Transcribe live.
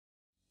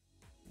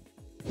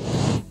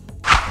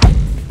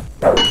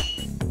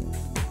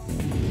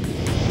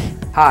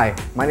Hi,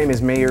 my name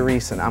is Mayor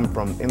Reese and I'm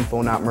from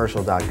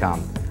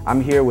Infomercial.com.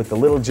 I'm here with the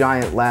Little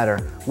Giant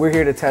ladder. We're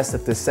here to test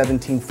if this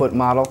 17-foot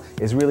model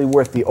is really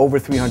worth the over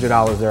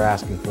 $300 they're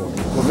asking for.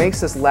 What makes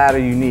this ladder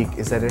unique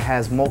is that it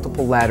has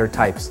multiple ladder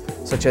types,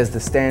 such as the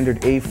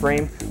standard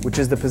A-frame, which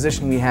is the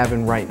position we have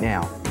in right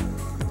now.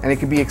 And it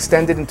can be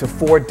extended into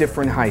 4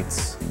 different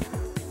heights.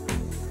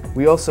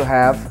 We also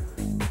have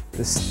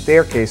the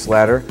staircase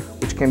ladder,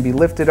 which can be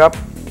lifted up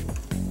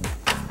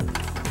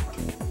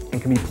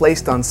and can be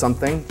placed on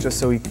something just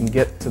so you can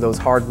get to those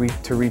hard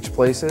to reach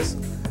places.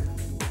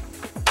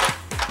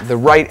 The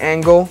right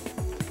angle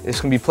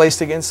is going to be placed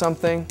against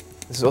something.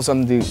 This is also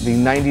the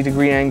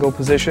 90-degree angle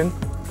position.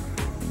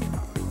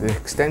 The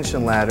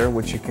extension ladder,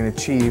 which you can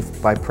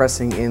achieve by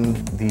pressing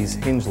in these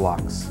hinge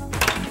locks.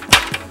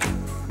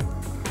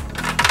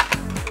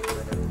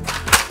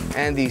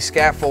 And the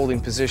scaffolding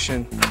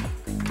position.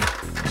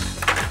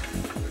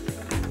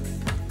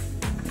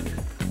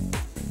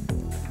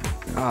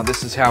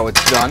 This is how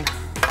it's done.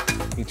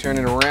 You turn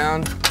it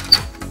around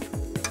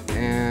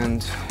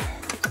and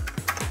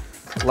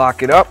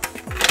lock it up.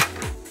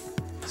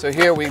 So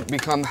here we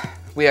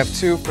have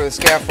 2 for the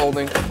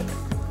scaffolding.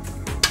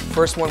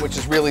 First one, which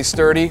is really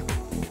sturdy,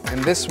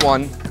 and this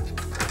one,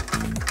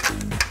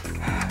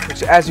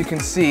 which as you can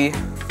see,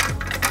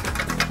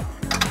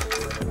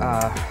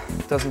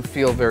 doesn't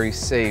feel very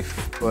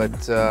safe, but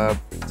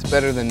it's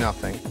better than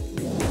nothing.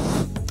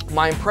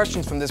 My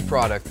impressions from this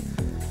product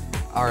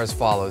are as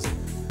follows.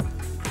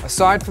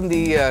 Aside from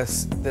the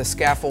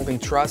scaffolding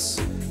truss,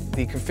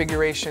 the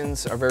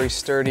configurations are very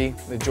sturdy,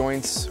 the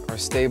joints are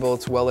stable,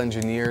 it's well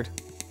engineered.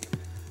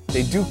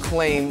 They do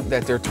claim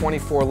that there are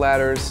 24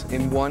 ladders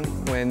in one,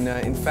 when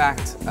in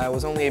fact I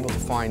was only able to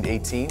find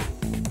 18.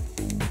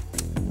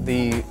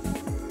 The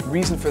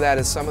reason for that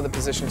is some of the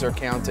positions are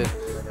counted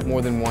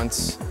more than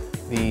once,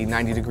 the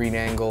 90-degree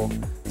angle,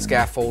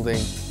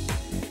 scaffolding.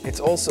 It's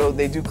also,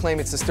 they do claim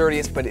it's the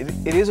sturdiest, but it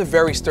is a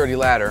very sturdy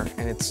ladder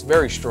and it's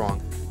very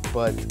strong,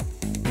 but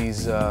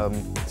these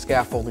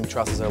scaffolding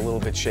trusses are a little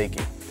bit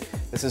shaky.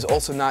 This is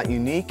also not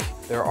unique.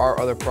 There are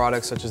other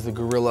products such as the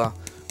Gorilla,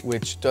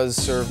 which does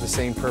serve the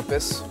same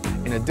purpose.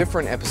 In a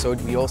different episode,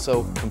 we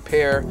also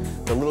compare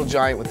the Little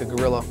Giant with the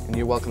Gorilla, and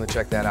you're welcome to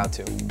check that out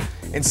too.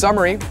 In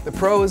summary, the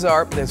pros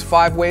are there's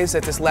 5 ways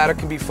that this ladder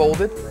can be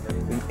folded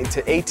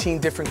into 18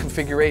 different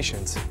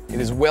configurations.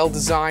 It is well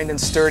designed and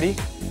sturdy.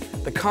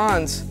 The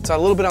cons, it's a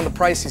little bit on the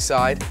pricey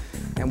side,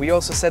 and we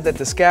also said that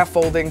the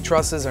scaffolding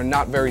trusses are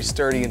not very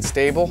sturdy and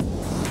stable.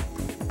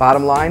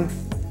 Bottom line,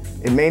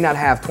 it may not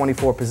have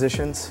 24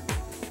 positions,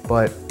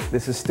 but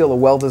this is still a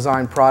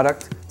well-designed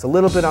product. It's a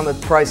little bit on the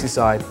pricey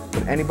side,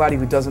 but anybody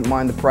who doesn't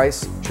mind the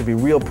price should be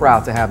real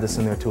proud to have this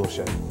in their tool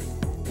shed.